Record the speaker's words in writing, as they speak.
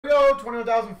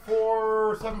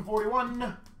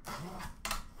21,741.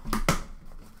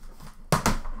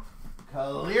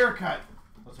 Clear cut.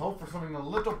 Let's hope for something a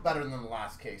little better than the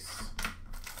last case.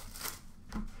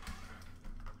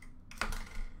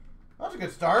 That's a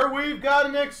good start. We've got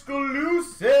an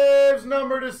exclusives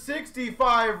number to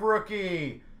 65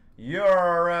 rookie.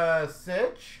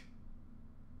 Sitch.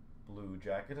 Blue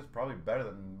Jacket is probably better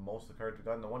than most of the cards we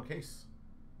got in the one case.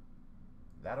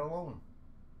 That alone.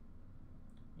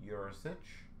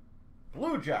 Sitch.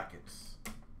 Blue Jackets.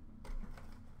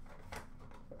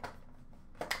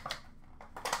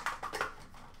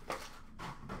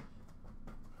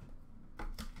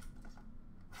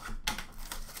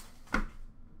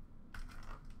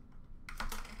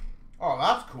 Oh,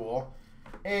 that's cool.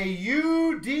 A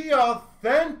UD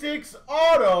Authentics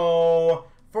auto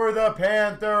for the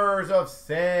Panthers of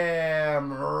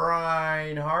Sam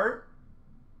Reinhart.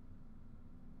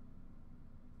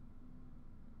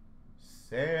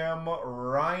 Sam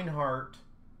Reinhart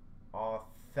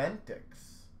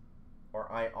Authentics. Or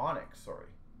Ionics, sorry.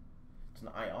 It's an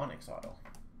Ionics auto.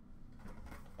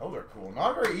 Those are cool.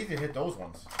 Not very easy to hit those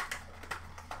ones.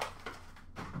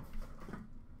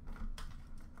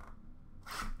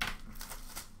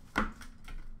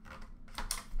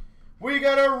 We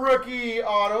got a rookie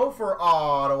auto for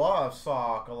Ottawa of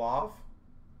Sokolov.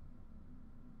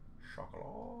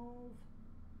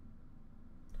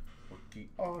 Rookie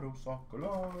auto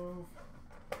Sokolov.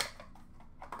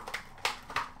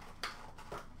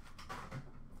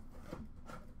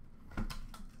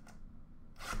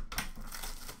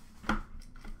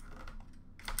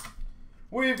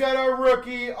 We've got a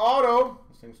rookie auto.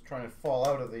 This thing's trying to fall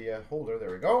out of the holder.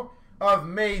 There we go. Of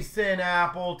Mason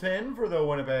Appleton for the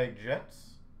Winnipeg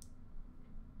Jets.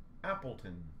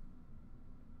 Appleton.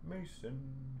 Mason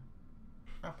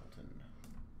Appleton.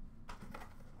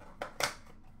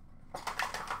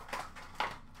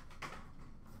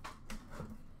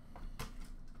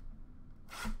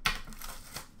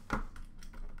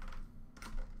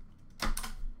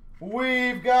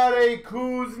 We've got a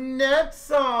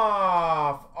Kuznetsov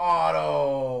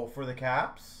auto for the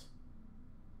Caps.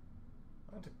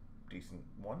 That's a decent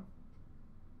one.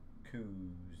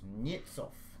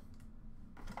 Kuznetsov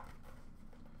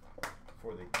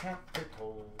for the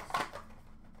Capitals.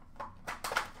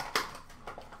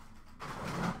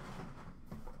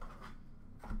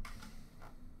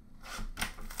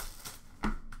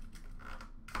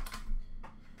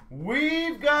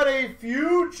 We've got a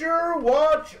Future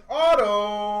Watch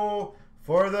auto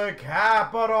for the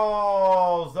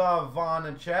Capitals of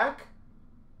Vanacek.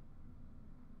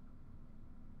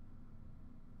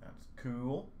 That's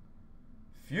cool.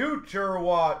 Future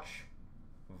Watch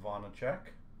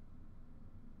Vanacek.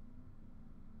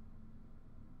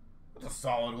 That's a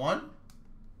solid one.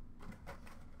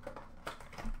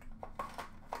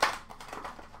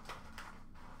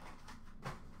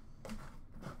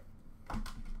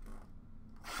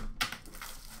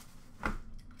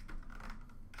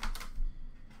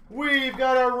 We've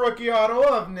got a rookie auto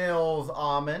of Nils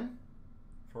Amen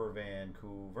for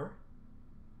Vancouver.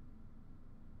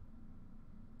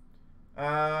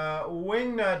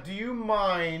 Wingnut, do you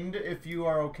mind, if you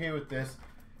are okay with this,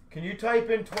 can you type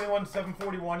in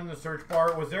 21,741 in the search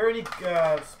bar? Was there any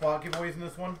spot giveaways in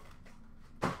this one?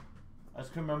 I just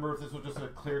couldn't remember if this was just a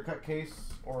clear-cut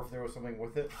case or if there was something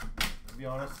with it, to be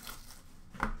honest.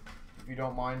 If you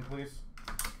don't mind, please.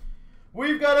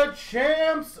 We've got a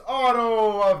Champs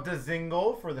auto of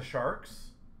Dzingel for the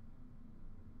Sharks.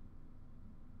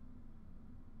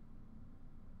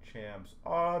 Champs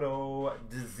auto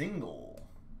Dzingel.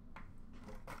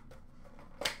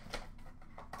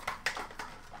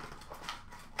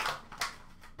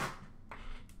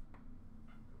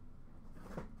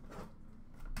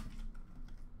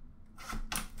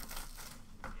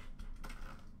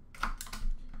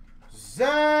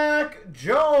 Zach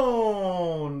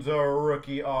Jones, a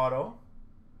rookie auto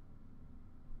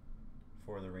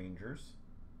for the Rangers.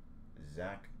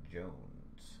 Zach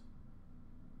Jones.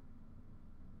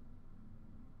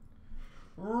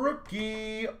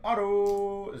 Rookie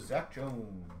auto, Zach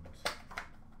Jones.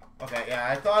 Okay, yeah,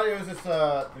 I thought it was just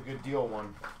the good deal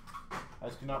one. I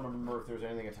just could not remember if there was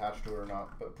anything attached to it or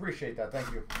not, but appreciate that.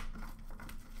 Thank you.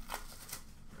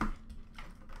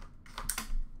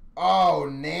 Oh,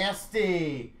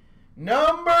 nasty.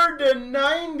 Number to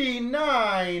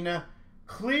 99,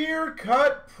 Clear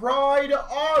Cut Pride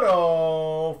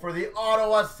auto for the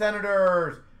Ottawa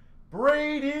Senators,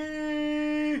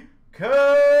 Brady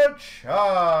Tkachuk.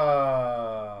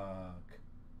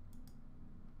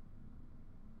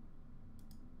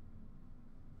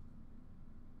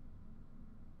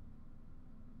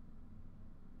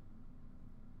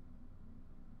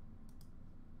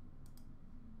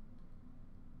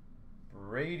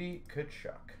 Brady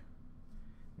Tkachuk.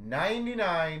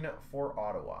 99 for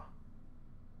Ottawa.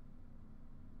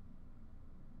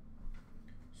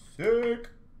 Sick.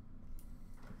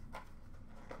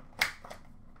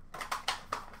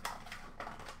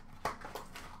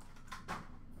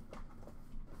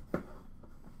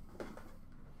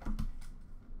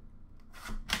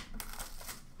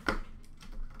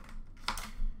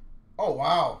 Oh,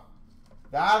 wow.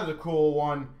 That is a cool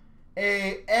one.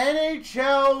 A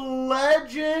NHL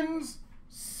Legends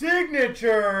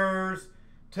Signatures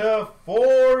to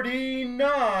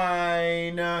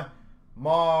 49.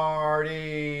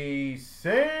 Marty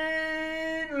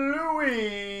St.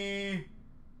 Louis.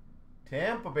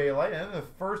 Tampa Bay Lightning. That's the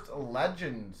first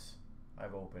Legends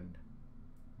I've opened.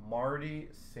 Marty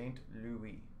St.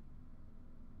 Louis.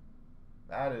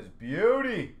 That is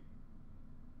beauty.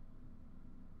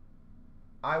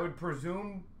 I would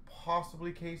presume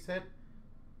possibly case hit,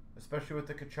 especially with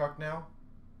the Tkachuk now.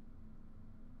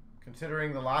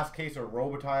 Considering the last case of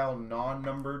Robitaille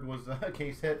non-numbered was a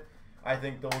case hit, I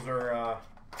think those are,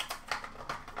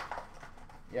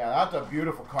 yeah, that's a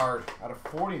beautiful card out of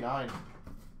 49.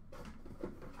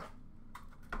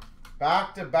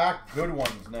 Back-to-back good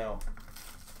ones now.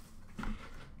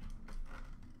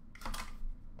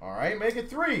 All right, make it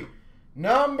 3.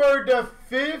 Number to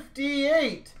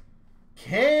 58.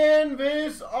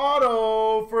 Canvas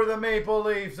auto for the Maple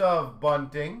Leafs of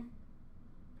Bunting.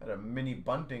 Had a mini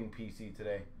Bunting PC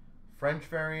today. French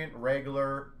variant,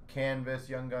 regular, canvas,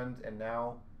 Young Guns, and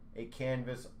now a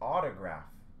canvas autograph.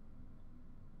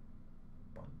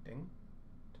 Bunting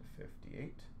to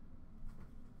 58.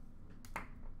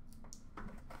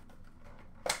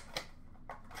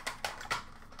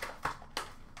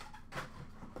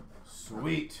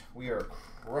 Sweet. We are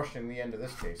crushing the end of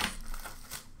this case.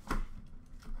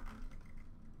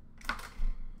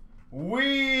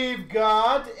 We've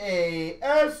got a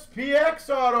SPX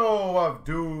auto of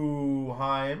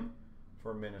Duheim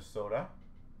for Minnesota.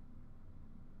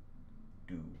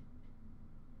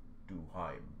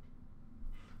 Duheim.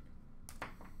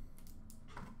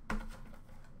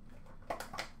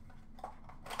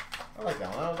 I like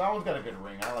that one. That one's got a good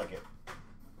ring. I like it.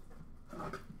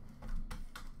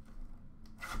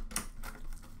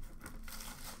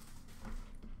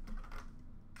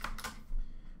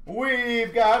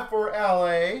 We've got for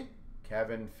LA,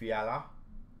 Kevin Fiala.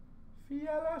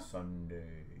 Fiala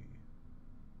Sunday.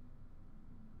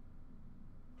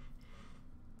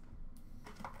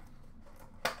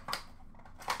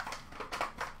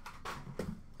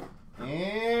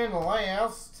 And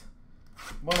last,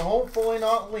 but hopefully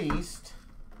not least,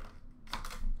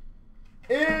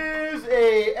 is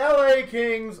a LA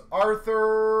Kings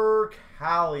Arthur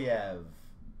Kaliev.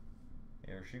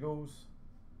 There she goes.